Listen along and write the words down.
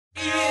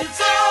Hi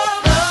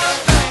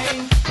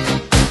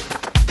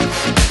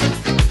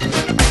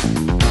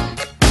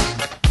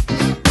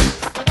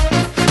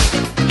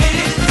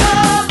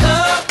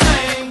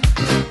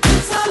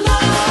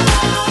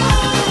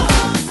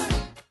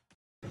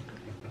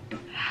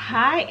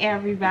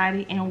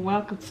everybody, and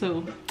welcome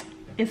to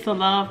It's a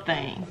Love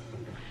Thing.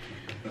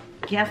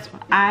 Guess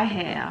what I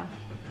have?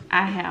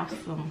 I have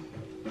some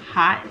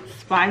hot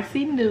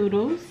spicy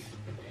noodles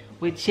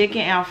with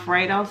chicken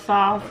Alfredo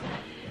sauce,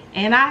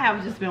 and I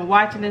have just been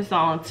watching this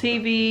on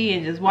TV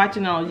and just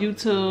watching it on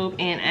YouTube,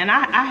 and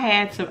I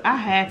had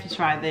to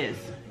try this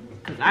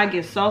because I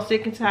get so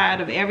sick and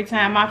tired of every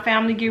time my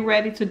family get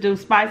ready to do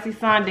spicy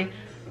Sunday,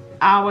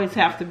 I always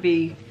have to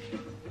be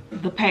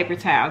the paper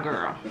towel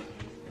girl.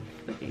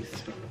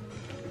 Please.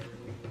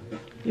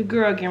 Your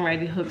girl getting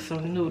ready to hook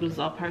some noodles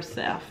up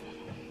herself.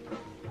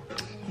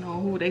 I know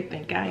who they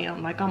think I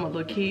am, like I'm a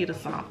little kid or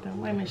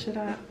something. Wait a minute, should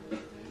I?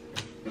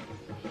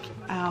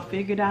 I'll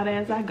figure it out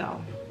as I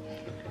go.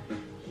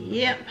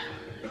 Yep,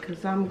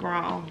 because I'm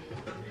grown.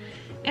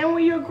 And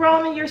when you're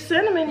grown and you're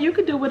cinnamon, you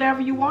can do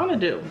whatever you want to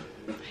do.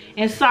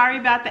 And sorry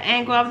about the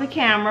angle of the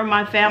camera.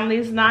 My family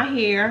is not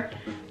here.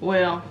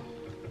 Well,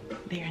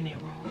 they're in their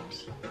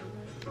rooms.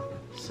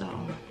 So,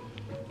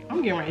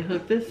 I'm getting ready to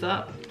hook this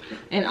up.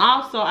 And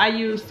also, I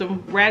used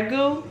some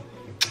ragu,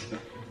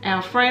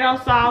 Alfredo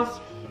sauce.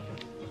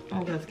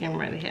 I'm just getting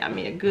ready to have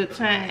me a good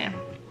time.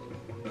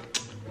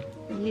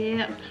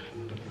 Yep.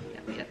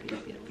 Yep.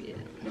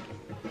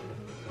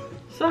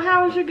 So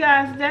how was your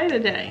guys' day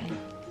today?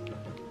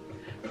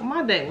 Well,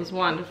 my day was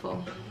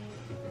wonderful.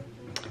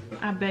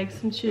 I baked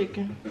some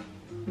chicken.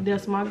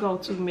 That's my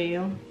go-to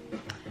meal.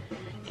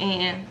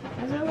 And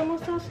is there a little more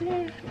sauce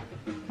here?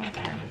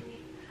 Okay.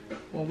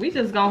 Well, we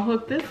just gonna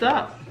hook this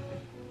up.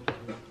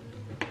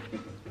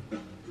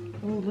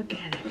 Oh, look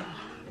at it.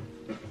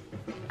 Oh.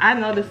 I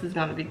know this is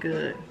gonna be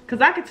good.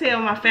 Cause I can tell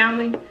my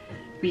family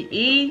be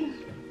eating.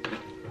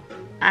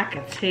 I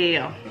can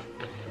tell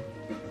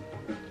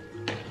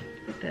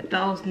that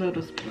those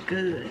noodles be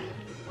good.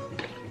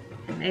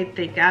 And they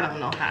think I don't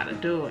know how to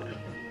do it.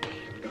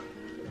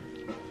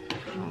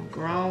 I'm a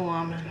grown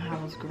woman. I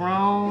was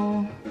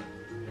grown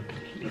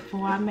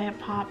before I met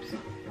Pops.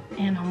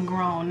 And I'm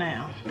grown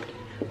now.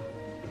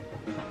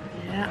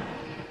 Yeah.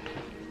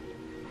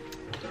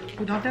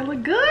 Well, don't that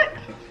look good?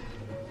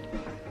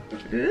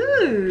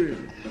 Ooh.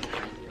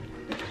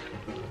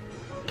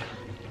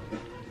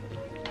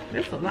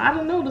 There's a lot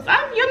of noodles.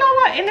 You know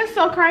what? And it's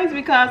so crazy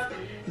because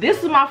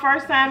this is my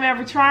first time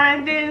ever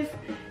trying this.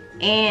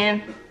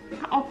 And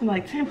I opened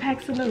like 10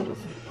 packs of noodles.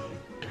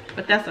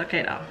 But that's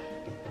okay though.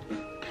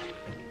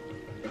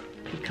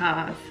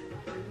 Because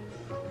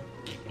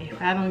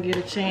if I don't get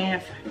a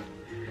chance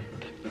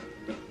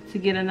to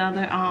get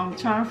another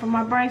charm for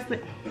my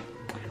bracelet,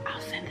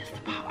 I'll send this to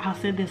Pop. I'll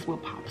send this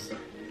with Pops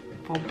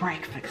for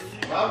breakfast.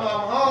 Mom,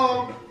 I'm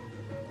home.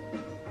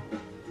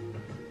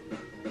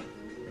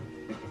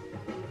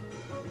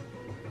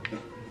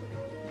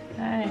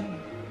 Hey.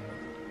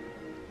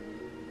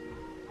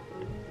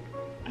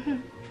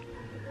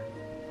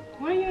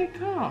 Where you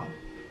come?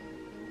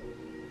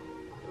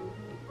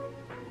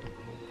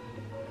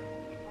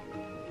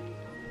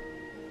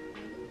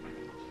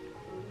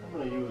 I'm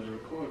gonna use a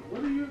record.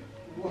 What are you?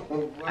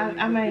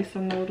 I made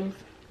some noodles.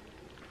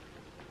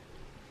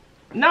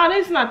 No,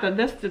 this is not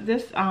this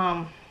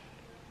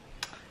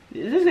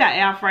got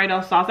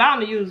Alfredo sauce. I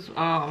only use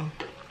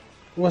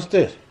What's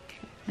this?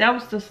 that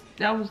was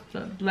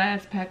the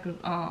last pack of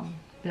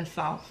that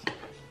sauce.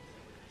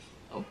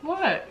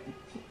 What?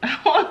 I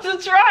want to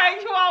try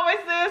it. You always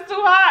say it's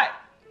too hot.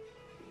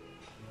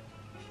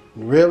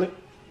 Really?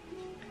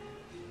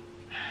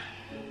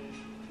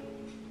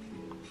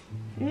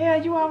 Yeah,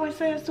 you always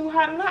say it's too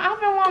hot. No, I've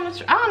been wanting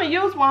to try. I only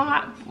use one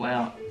hot.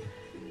 Well,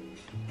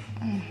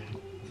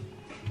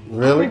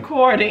 Really?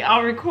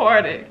 I'll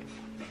record it.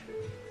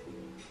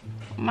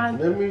 Let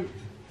me.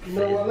 You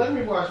know what? Let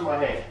me wash my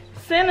hands.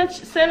 Senna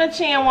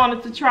Chan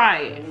wanted to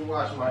try it. Let me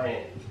wash my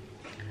hands.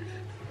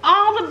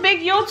 All the big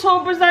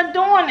YouTubers are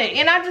doing it,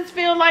 and I just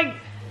feel like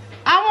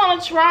I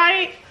want to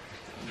try it.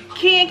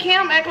 Key and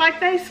Kim act like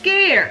they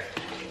scared.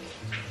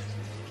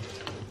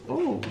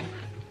 Ooh,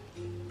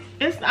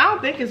 I don't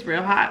think it's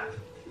real hot.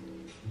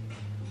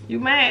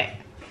 You mad?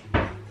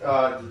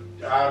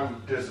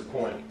 I'm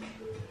disappointed.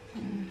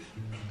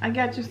 I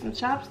got you some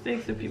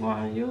chopsticks if you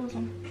want to use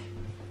them.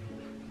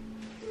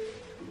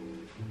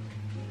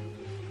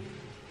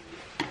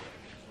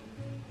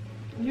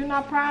 You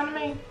not proud of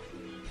me?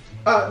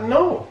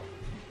 No.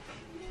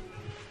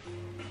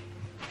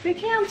 Did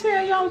Cam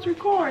tell you I was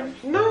recording?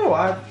 No,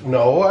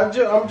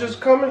 I'm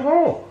just coming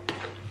home.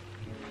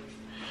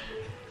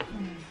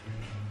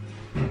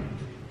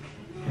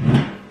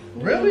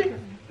 Really?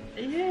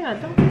 Yeah,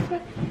 don't be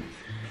so.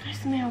 They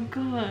smell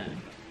good.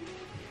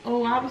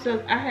 Oh, I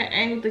had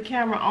angled the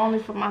camera only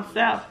for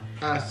myself.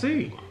 I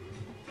see.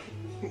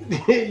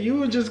 You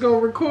were just gonna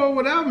record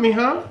without me,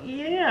 huh?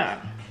 Yeah.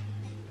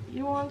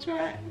 You want to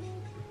try it?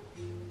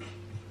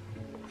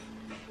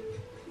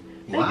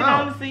 They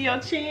can only see your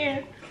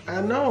chin.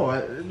 I know.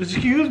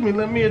 Excuse me,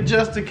 let me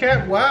adjust the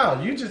cap.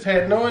 Wow, you just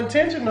had no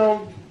intention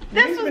on...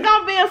 This was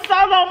gonna be a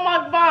solo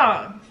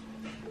mukbang.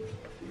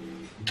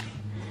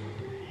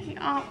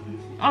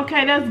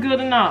 Okay, that's good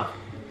enough.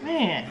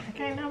 Man, I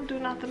can't never do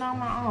nothing on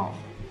my own.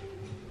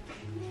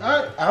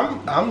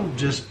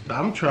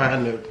 I'm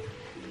trying to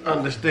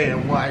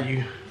understand why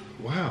you...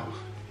 Wow.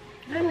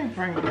 Let me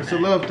bring it It's a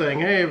love thing.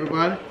 Hey,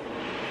 everybody.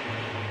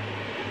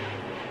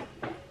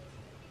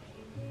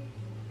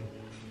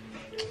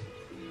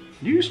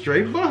 You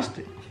straight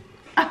busted.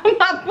 I'm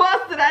not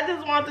busted. I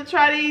just want to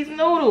try these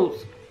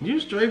noodles. You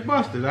straight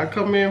busted. I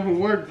come in from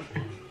work.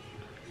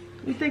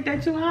 You think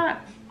they're too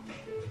hot?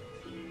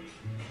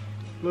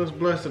 Let's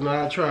bless it and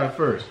I'll try it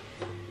first.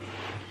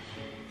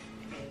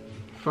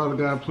 Father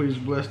God, please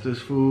bless this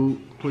food.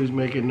 Please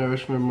make it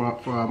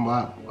nourishment for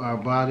our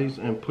bodies.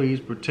 And please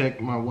protect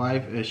my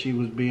wife as she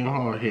was being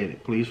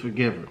hard-headed. Please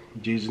forgive her.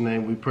 In Jesus'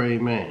 name we pray,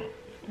 amen.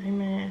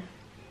 Amen.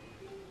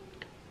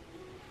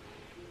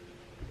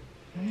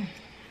 I'm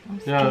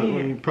Yeah,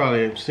 scared. you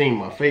probably have seen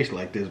my face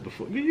like this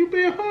before. You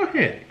being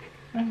hard-headed.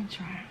 Let me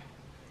try.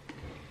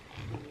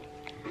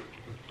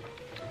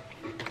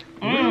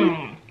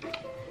 Really?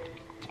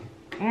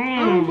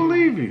 I don't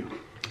believe you.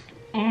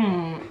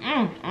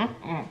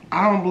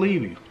 I don't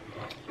believe you.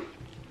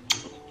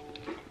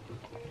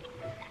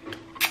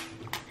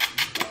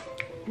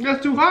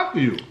 That's too hot for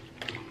you.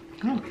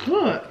 Oh,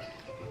 good.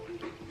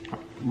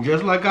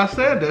 Just like I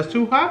said, that's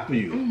too hot for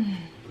you.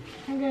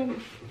 Okay.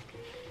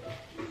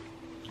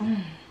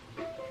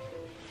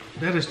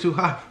 That is too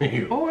hot for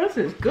you. Oh, this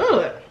is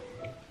good.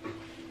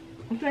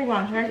 I'm thinking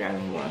about check out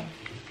one.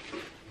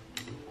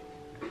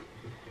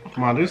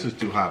 Come on, this is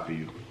too hot for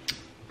you.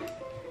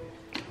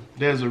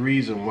 There's a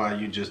reason why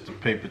you just a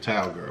paper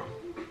towel girl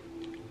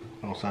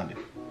on Sunday.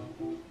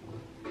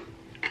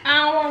 I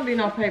don't want to be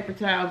no paper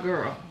towel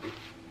girl.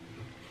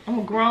 I'm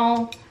a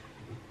grown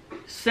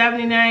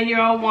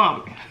 79-year-old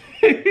woman.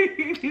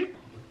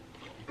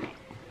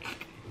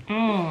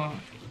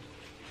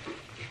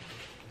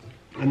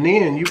 And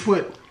then you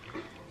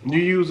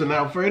use an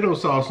Alfredo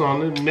sauce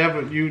on it.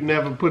 You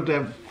never put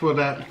that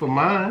for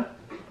mine.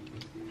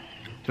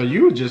 So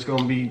you were just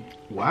gonna be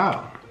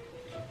wow.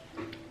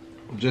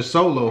 Just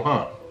solo,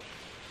 huh?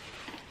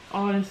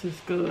 Oh, this is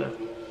good.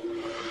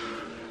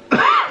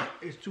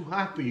 It's too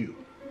hot for you.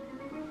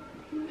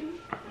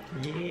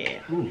 Yeah.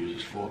 Ooh, use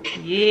this fork.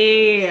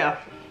 Yeah.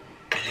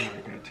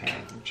 I got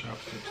time for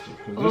chopsticks too.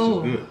 This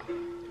Ooh. is good.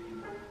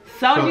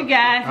 So you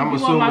guys, I'm if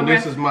you want my assuming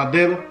this is my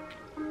dinner.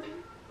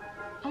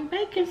 I'm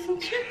baking some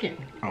chicken.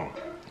 Oh.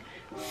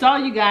 So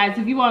you guys,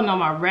 if you want to know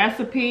my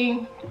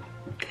recipe,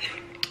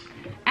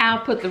 I'll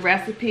put the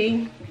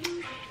recipe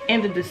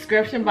in the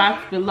description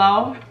box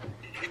below.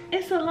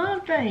 It's a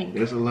love thing.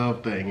 It's a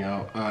love thing,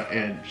 y'all.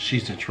 And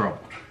she's in trouble.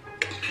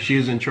 She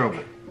is in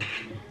trouble.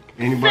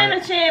 Anybody?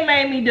 Chan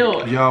made me do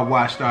it. Y'all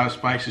watched our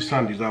Spicy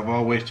Sundays. I've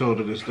always told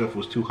her this stuff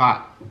was too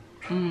hot.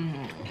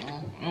 And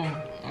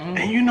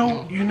you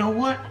know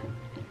what?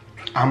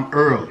 I'm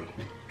early.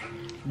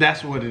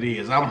 That's what it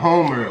is. I'm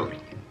home early.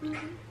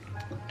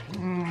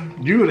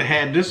 You would have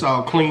had this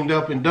all cleaned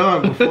up and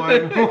done before I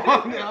even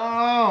walked.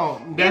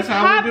 Oh, that's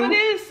how hot, we do. But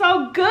it's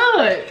so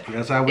good.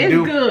 That's how we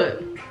do. It's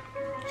good.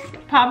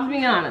 Pops,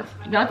 be honest.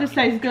 Don't this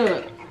taste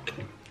good?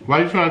 Why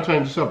are you trying to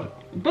change the subject?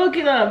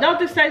 Bookie love, don't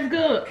this taste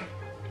good?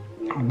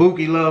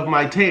 Bookie love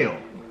my tail.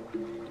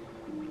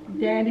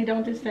 Daddy,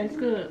 don't this taste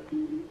good?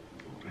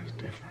 That's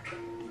different.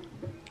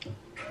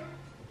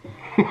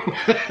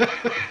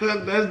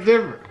 That's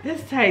different.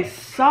 This tastes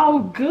so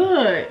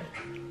good.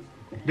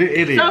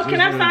 It is. So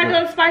can I It's start really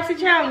doing spicy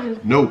challenges?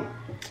 good. No.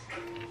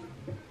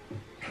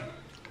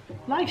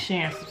 Like,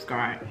 share, and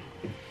subscribe.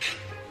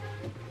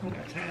 I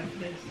got time for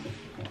this.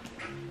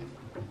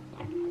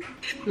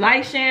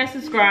 Like, share, and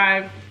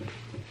subscribe.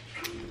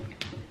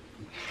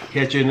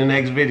 Catch you in the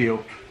next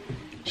video.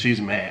 She's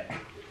mad.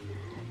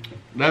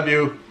 Love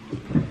you.